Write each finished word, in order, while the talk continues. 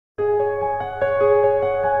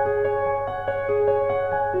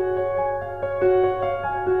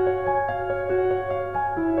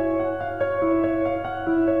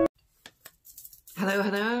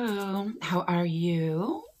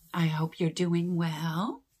doing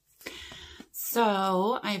well.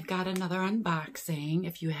 So I've got another unboxing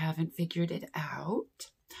if you haven't figured it out.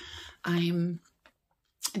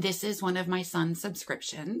 This is one of my son's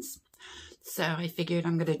subscriptions. So I figured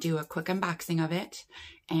I'm going to do a quick unboxing of it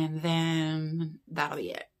and then that'll be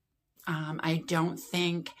it. I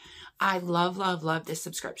love this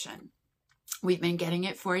subscription. We've been getting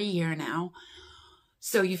it for a year now.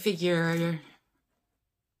 So you figure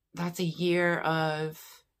that's a year of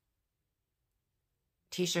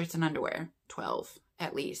t-shirts and underwear, 12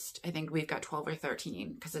 at least. I think we've got 12 or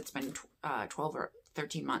 13 because it's been 12 or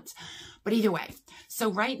 13 months. But either way,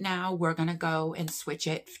 so right now we're going to go and switch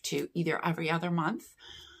it to either every other month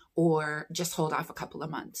or just hold off a couple of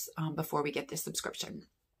months before we get this subscription.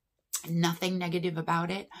 Nothing negative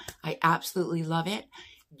about it. I absolutely love it.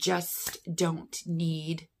 Just don't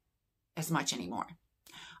need as much anymore.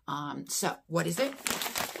 So what is it?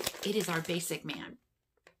 It is our Basicman.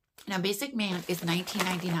 Now, Basicman is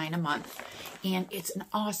 $19.99 a month, and it's an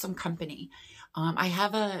awesome company. I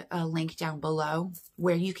have a link down below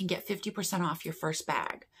where you can get 50% off your first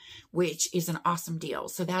bag, which is an awesome deal.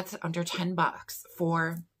 So that's under 10 bucks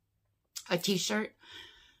for a t-shirt,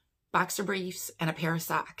 boxer briefs, and a pair of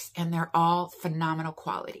socks. And they're all phenomenal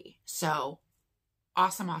quality. So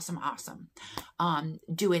awesome, awesome, awesome.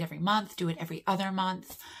 Do it every month, do it every other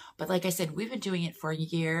month. But like I said, we've been doing it for a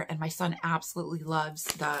year, and my son absolutely loves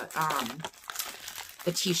the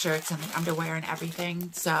t-shirts and the underwear and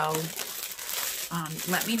everything. So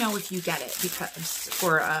let me know if you get it because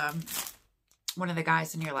for one of the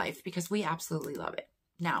guys in your life, because we absolutely love it.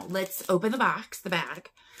 Now let's open the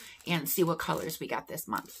bag, and see what colors we got this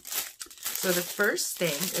month. So the first thing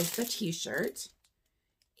is the t-shirt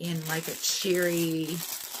in like a cherry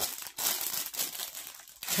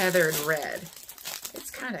heathered red.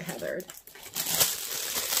 It's kind of heathered.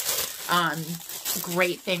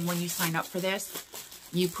 Great thing when you sign up for this,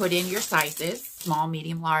 you put in your sizes, small,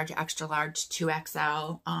 medium, large, extra large,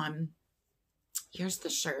 2XL. Here's the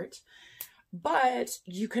shirt. But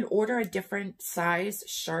you can order a different size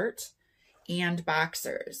shirt and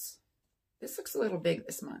boxers. This looks a little big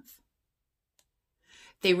this month.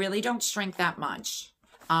 They really don't shrink that much.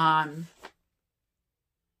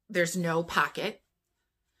 There's no pocket,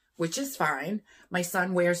 which is fine. My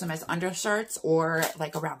son wears them as undershirts or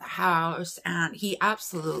like around the house, and he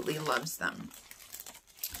absolutely loves them.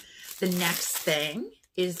 The next thing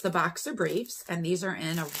is the boxer briefs, and these are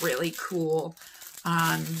in a really cool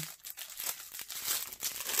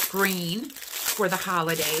green for the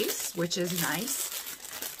holidays, which is nice.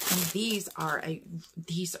 And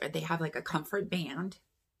they have like a comfort band.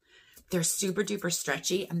 They're super duper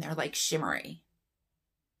stretchy, and they're like shimmery.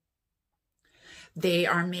 They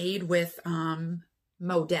are made with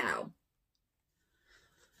modal,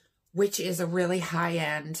 which is a really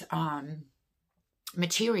high-end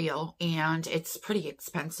material, and it's pretty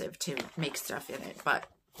expensive to make stuff in it, but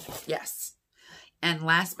yes. And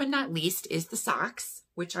last but not least is the socks,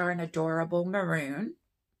 which are an adorable maroon.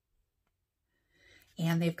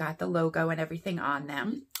 And they've got the logo and everything on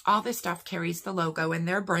them. All this stuff carries the logo and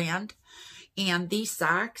their brand. And these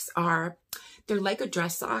socks they're like a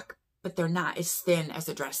dress sock, but they're not as thin as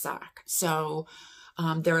a dress sock. So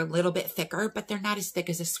they're a little bit thicker, but they're not as thick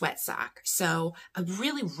as a sweat sock. So I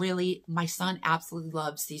really, my son absolutely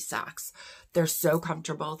loves these socks. They're so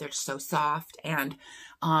comfortable. They're so soft. And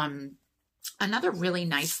another really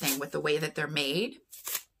nice thing with the way that they're made,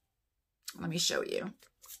 let me show you.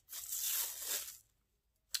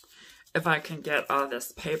 If I can get all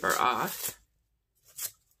this paper off.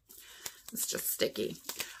 It's just sticky.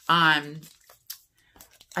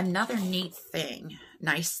 Another neat thing,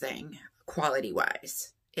 nice thing,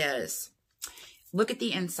 quality-wise, is look at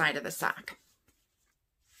the inside of the sock.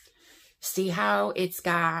 See how it's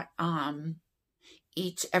got,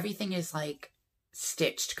 everything is like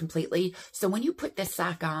stitched completely. So when you put this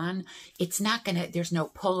sock on, it's not gonna, there's no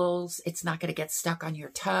pulls. It's not gonna get stuck on your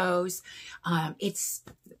toes.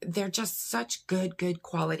 They're just such good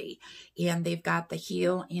quality. And they've got the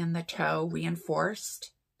heel and the toe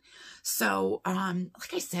reinforced. So,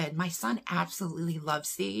 like I said, my son absolutely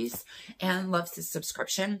loves these and loves his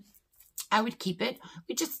subscription. I would keep it.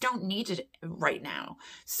 We just don't need it right now.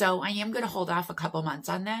 So I am going to hold off a couple months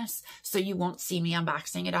on this. So you won't see me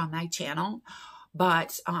unboxing it on my channel.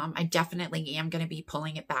 But I definitely am going to be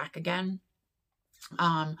pulling it back again.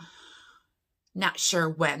 Not sure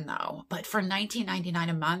when though. But for $19.99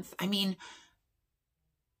 a month, I mean,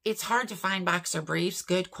 it's hard to find boxer briefs,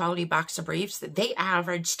 good quality boxer briefs. They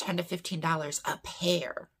average $10 to $15 a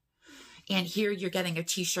pair. And here you're getting a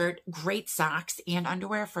t-shirt, great socks, and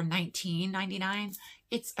underwear for $19.99.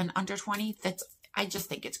 It's an under 20. That's I just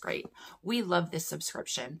think it's great. We love this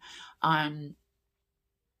subscription.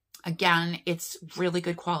 Again, it's really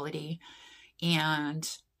good quality, and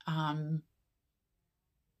I'm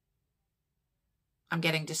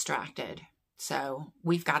getting distracted. So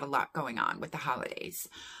we've got a lot going on with the holidays.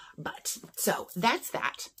 But so that's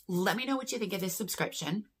that. Let me know what you think of this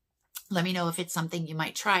subscription. Let me know if it's something you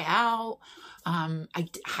might try out. I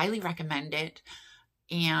highly recommend it.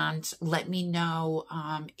 And let me know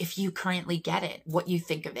if you currently get it, what you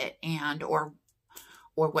think of it, and or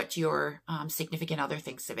what your significant other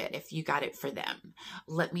thinks of it, if you got it for them.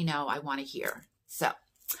 Let me know. I want to hear. So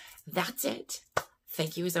that's it.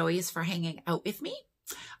 Thank you as always for hanging out with me.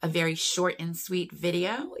 A very short and sweet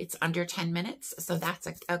video. It's under 10 minutes, so that's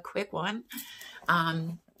a quick one.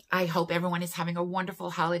 I hope everyone is having a wonderful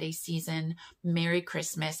holiday season. Merry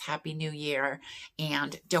Christmas, Happy New Year.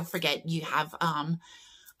 And don't forget, you have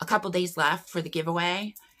a couple days left for the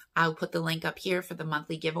giveaway. I'll put the link up here for the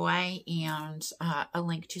monthly giveaway, and a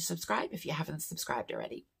link to subscribe if you haven't subscribed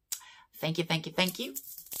already. Thank you, thank you, thank you.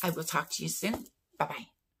 I will talk to you soon. Bye-bye.